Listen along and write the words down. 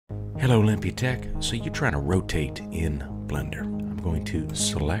Hello Olympia Tech. So you're trying to rotate in Blender. I'm going to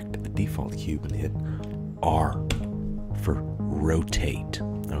select the default cube and hit R for rotate,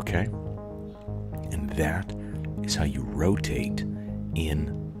 okay? And that is how you rotate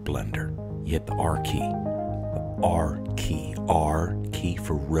in Blender. You hit the R key, R key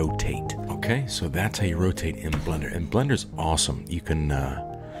for rotate. Okay, so that's how you rotate in Blender. And Blender's awesome. You can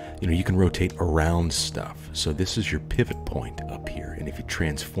you can rotate around stuff. So this is your pivot point up here. And if you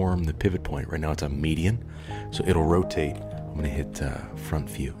transform the pivot point, right now it's on median, so it'll rotate. I'm gonna hit front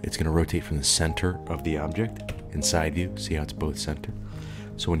view. It's gonna rotate from the center of the object in side view. See how it's both center?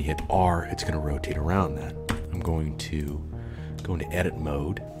 So when you hit R, it's gonna rotate around that. I'm going to go into edit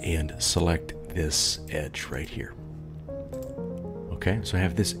mode and select this edge right here. Okay, so I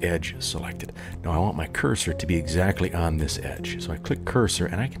have this edge selected. Now I want my cursor to be exactly on this edge. So I click cursor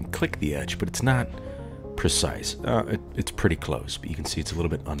and I can click the edge, but it's not precise. It's pretty close, but you can see it's a little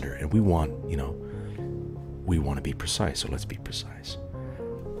bit under. And we want, we want to be precise, so let's be precise.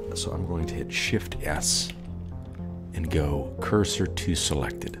 So I'm going to hit Shift S and go cursor to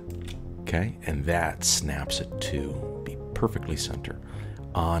selected. Okay, and that snaps it to be perfectly center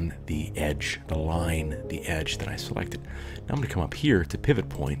on the edge, the line, the edge that I selected. Now I'm going to come up here to pivot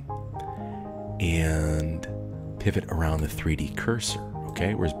point and pivot around the 3D cursor.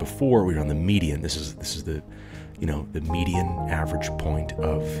 Okay, whereas before we were on the median. This is the the median average point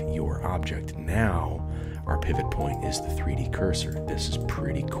of your object. Now our pivot point is the 3D cursor. This is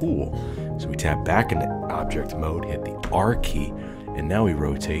pretty cool. So we tap back into object mode, hit the R key, and now we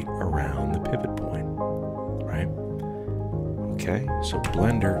rotate around the pivot point. Right? Okay, so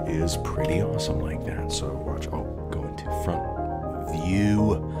Blender is pretty awesome like that. So watch, I'll go into front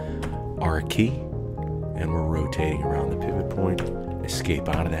view, R key, and we're rotating around the pivot point. Escape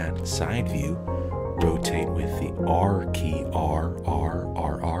out of that, side view, rotate with the R key, R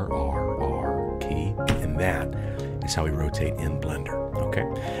key, and that is how we rotate in Blender, okay?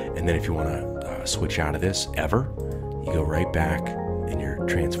 And then if you want to switch out of this ever, you go right back in your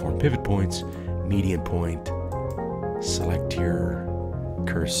transform pivot points, median point, select your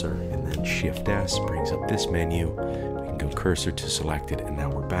cursor, and then Shift S brings up this menu. We can go cursor to selected, and now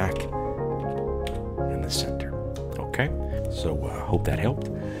we're back in the center. Okay, so hope that helped,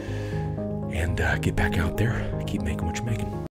 and get back out there, keep making what you're making.